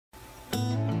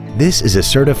This is a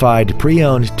certified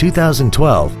pre-owned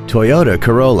 2012 Toyota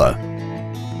Corolla.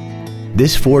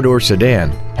 This four-door sedan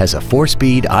has a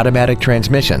 4-speed automatic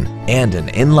transmission and an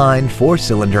inline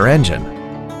 4-cylinder engine.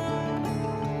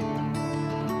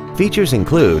 Features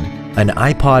include an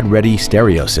iPod-ready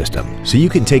stereo system so you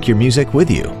can take your music with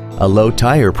you, a low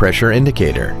tire pressure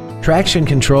indicator, traction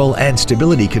control and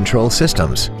stability control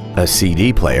systems, a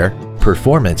CD player,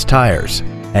 performance tires,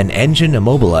 an engine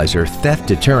immobilizer theft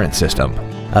deterrent system,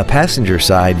 a passenger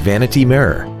side vanity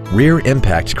mirror, rear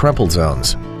impact crumple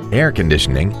zones, air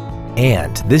conditioning,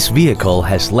 and this vehicle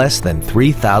has less than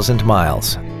 3,000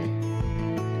 miles.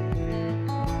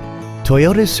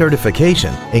 Toyota's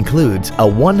certification includes a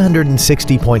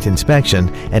 160-point inspection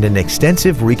and an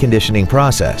extensive reconditioning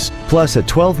process, plus a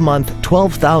 12-month,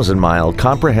 12,000-mile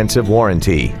comprehensive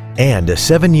warranty and a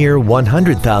 7-year,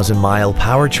 100,000-mile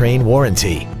powertrain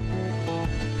warranty.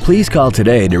 Please call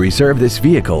today to reserve this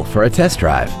vehicle for a test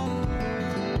drive.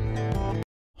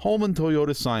 Holman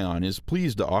Toyota Scion is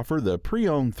pleased to offer the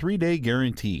pre-owned 3-day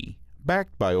guarantee.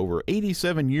 Backed by over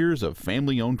 87 years of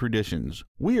family-owned traditions,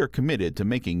 we are committed to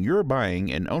making your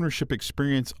buying and ownership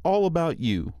experience all about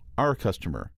you, our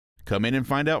customer. Come in and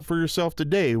find out for yourself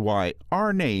today why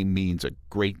our name means a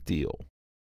great deal.